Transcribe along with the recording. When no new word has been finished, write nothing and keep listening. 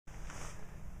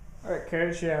All right,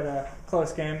 Coach, you had a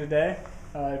close game today.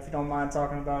 If you don't mind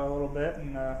talking about it a little bit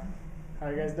and how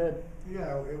you guys did.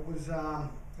 Yeah, it was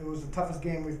the toughest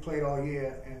game we've played all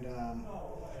year, and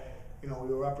we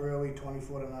were up early,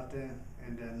 24-0,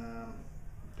 and then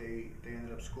they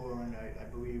ended up scoring, I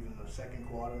believe, in the second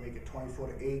quarter, make it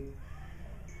 24-8,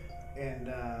 and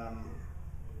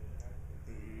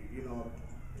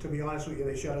to be honest with you,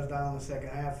 they shut us down in the second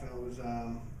half, and it was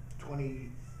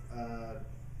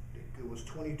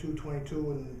 22-22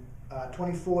 and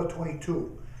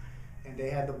 24-22, and they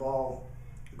had the ball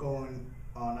going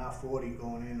on our 40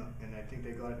 going in, and I think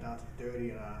they got it down to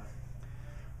 30. And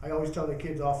I always tell the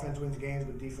kids, offense wins games,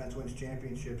 but defense wins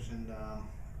championships, and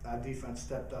our defense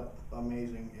stepped up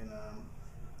amazing. And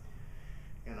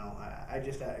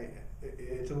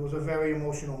it was a very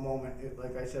emotional moment.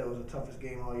 Like I said, it was the toughest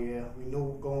game all year. We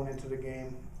knew going into the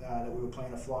game that we were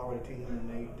playing a Florida team, and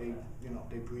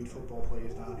they breed football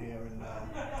players down here. And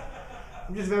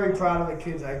I'm just very proud of the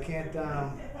kids. I can't.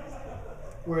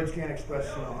 Words can't express,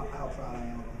 how proud I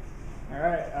am. All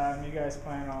right, you guys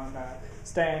plan on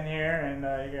staying here, and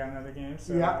you got another game.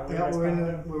 So we're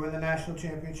in the national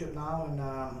championship now, and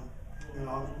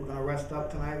we're gonna rest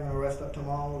up tonight. We're gonna rest up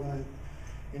tomorrow. We're gonna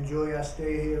enjoy our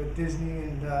stay here at Disney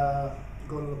and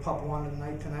go to the Pup One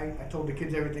tonight. I told the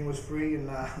kids everything was free, and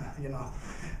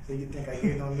so you'd think I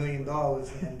gave them $1 million,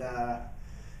 and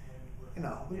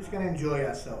we're just gonna enjoy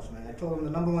ourselves, man. I told them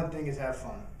the number one thing is have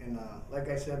fun, and like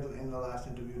I said in the last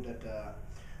interview, that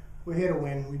we're here to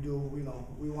win. We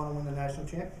want to win the national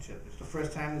championship. It's the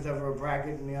first time there's ever a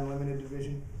bracket in the unlimited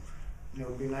division. It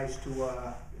would be nice to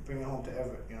bring it home to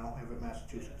Everett, Everett,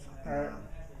 Massachusetts. All right.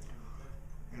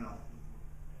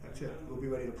 That's it. We'll be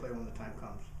ready to play when the time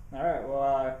comes. All right.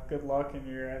 Well, good luck in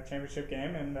your championship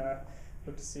game, and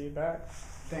hope to see you back.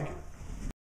 Thank you.